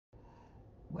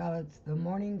Well, it's the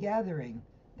morning gathering.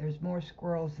 There's more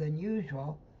squirrels than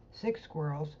usual. 6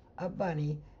 squirrels, a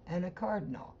bunny, and a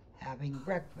cardinal having Well,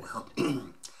 breakfast.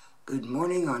 good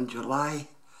morning on July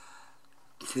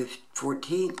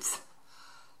 14th.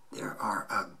 There are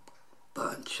a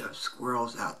bunch of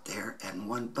squirrels out there and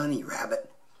one bunny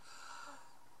rabbit.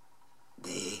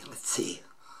 Let's see,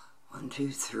 1,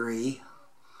 2, 3,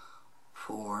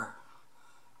 4.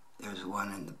 There's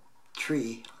one in the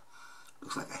tree.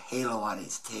 Looks like a halo on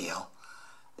his tail.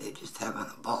 They're just having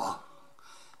a ball.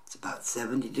 It's about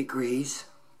 70 degrees.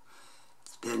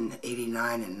 It's been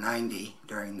 89 and 90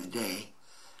 during the day.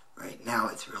 Right now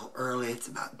it's real early. It's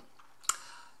about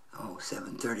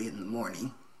 7:30 in the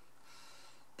morning.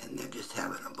 And they're just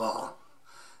having a ball.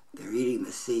 They're eating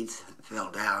the seeds that fell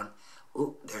down.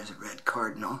 Oh, there's a red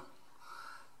cardinal.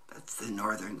 That's the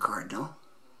northern cardinal.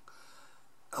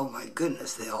 Oh my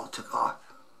goodness, they all took off.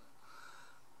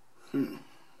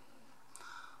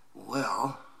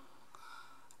 Well,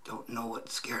 don't know what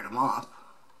scared them off.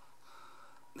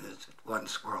 There's one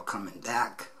squirrel coming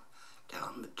back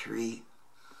down the tree.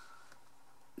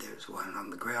 There's one on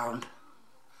the ground.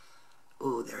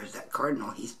 Oh, there's that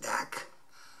cardinal. He's back.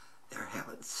 They're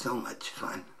having so much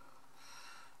fun.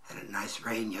 Had a nice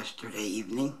rain yesterday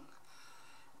evening,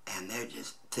 and they're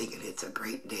just thinking it's a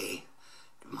great day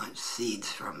to munch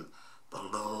seeds from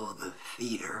below the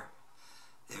feeder.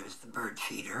 There's the bird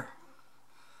feeder.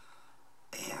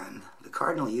 And the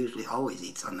cardinal usually always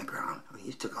eats on the ground.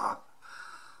 He took off.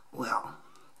 Well,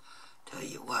 tell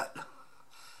you what,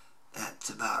 that's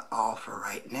about all for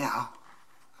right now.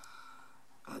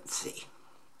 Let's see.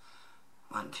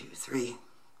 1, 2, 3.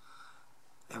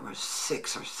 There were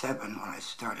 6 or 7 when I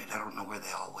started. I don't know where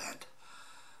they all went.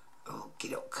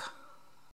 Okie doke.